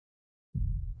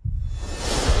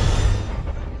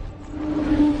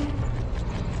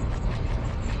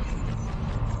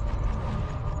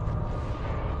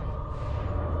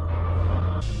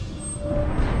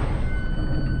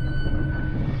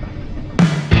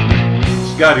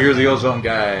Scott here, the Ozone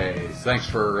Guy. Thanks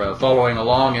for following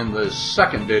along in the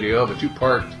second video of a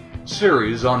two-part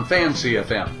series on Fan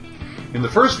CFM. In the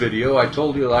first video, I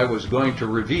told you that I was going to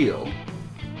reveal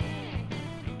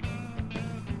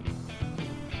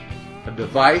a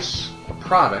device, a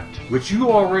product, which you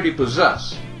already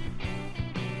possess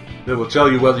that will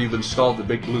tell you whether you've installed the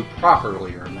Big Blue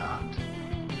properly or not.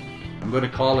 I'm going to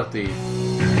call it the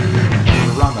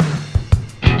Barometer.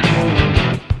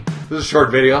 This is a short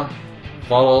video.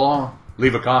 Follow along.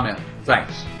 Leave a comment.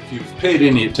 Thanks. If you've paid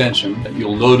any attention,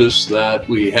 you'll notice that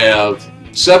we have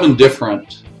 7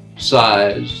 different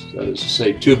size, that is to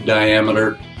say tube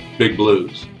diameter, Big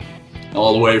Blues.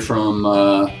 All the way from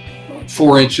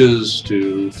 4 inches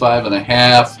to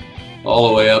 5.5, all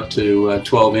the way up to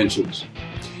 12 inches.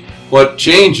 What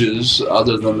changes,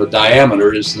 other than the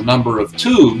diameter, is the number of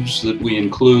tubes that we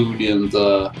include in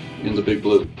the Big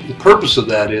Blue. The purpose of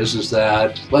that is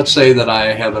that, let's say that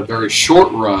I have a very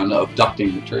short run of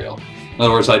ducting material. In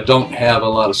other words, I don't have a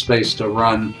lot of space to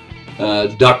run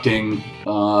ducting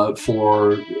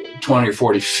for 20 or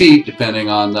 40 feet, depending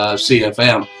on the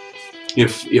CFM.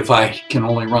 If I can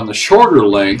only run the shorter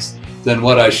length, then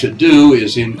what I should do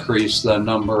is increase the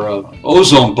number of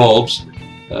ozone bulbs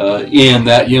in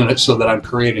that unit so that I'm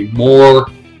creating more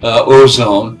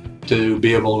ozone to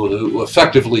be able to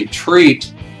effectively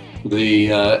treat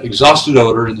the exhausted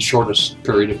odor in the shortest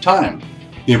period of time.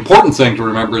 The important thing to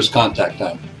remember is contact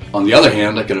time. On the other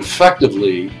hand, I can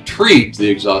effectively treat the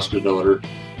exhausted odor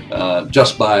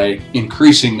just by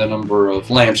increasing the number of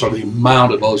lamps or the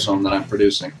amount of ozone that I'm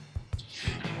producing.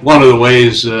 One of the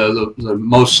ways, the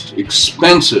most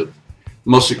expensive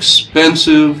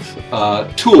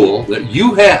tool that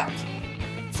you have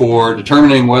for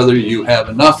determining whether you have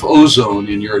enough ozone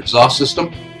in your exhaust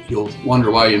system, you'll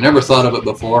wonder why you never thought of it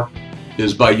before,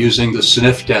 is by using the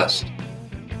sniff test.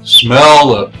 Smell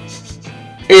the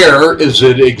air as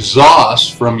it exhausts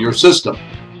from your system.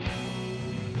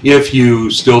 If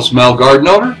you still smell garden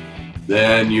odor,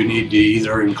 then you need to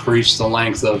either increase the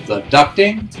length of the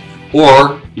ducting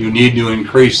or you need to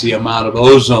increase the amount of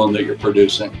ozone that you're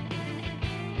producing.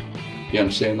 You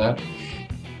understand that?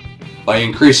 By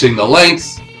increasing the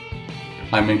length,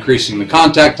 I'm increasing the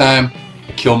contact time,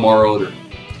 I kill more odor.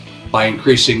 By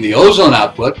increasing the ozone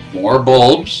output, more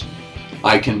bulbs,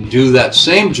 I can do that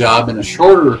same job in a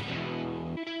shorter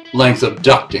length of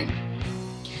ducting.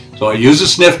 So I use a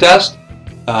sniff test.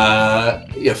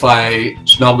 If I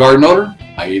smell garden odor,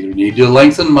 I either need to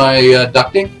lengthen my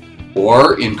ducting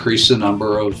or increase the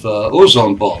number of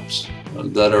ozone bulbs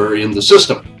that are in the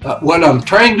system. What I'm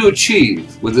trying to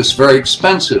achieve with this very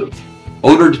expensive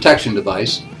odor detection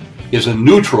device is a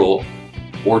neutral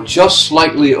or just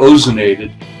slightly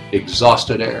ozonated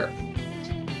exhausted air.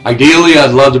 Ideally,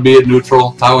 I'd love to be at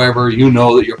neutral. However, you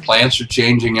know that your plants are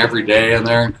changing every day and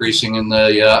they're increasing in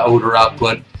the odor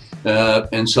output.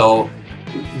 And so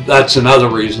that's another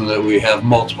reason that we have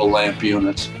multiple lamp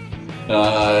units.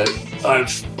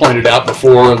 I've pointed out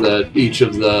before that each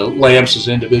of the lamps is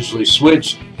individually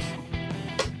switched.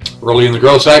 Early in the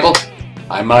growth cycle,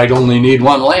 I might only need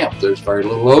 1 lamp. There's very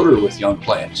little odor with young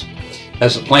plants.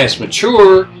 As the plants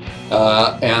mature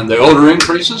and the odor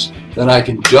increases, then I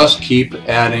can just keep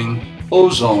adding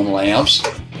ozone lamps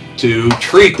to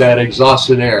treat that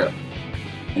exhausted air.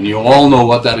 And you all know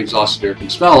what that exhausted air can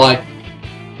smell like.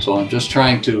 So I'm just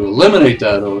trying to eliminate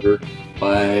that odor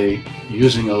by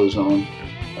using ozone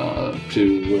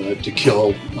to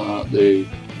kill the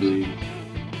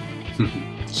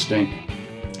stink.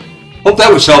 Hope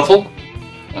that was helpful.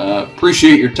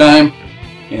 Appreciate your time.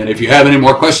 And if you have any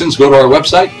more questions, go to our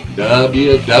website,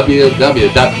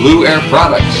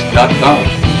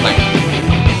 www.blueairproducts.com.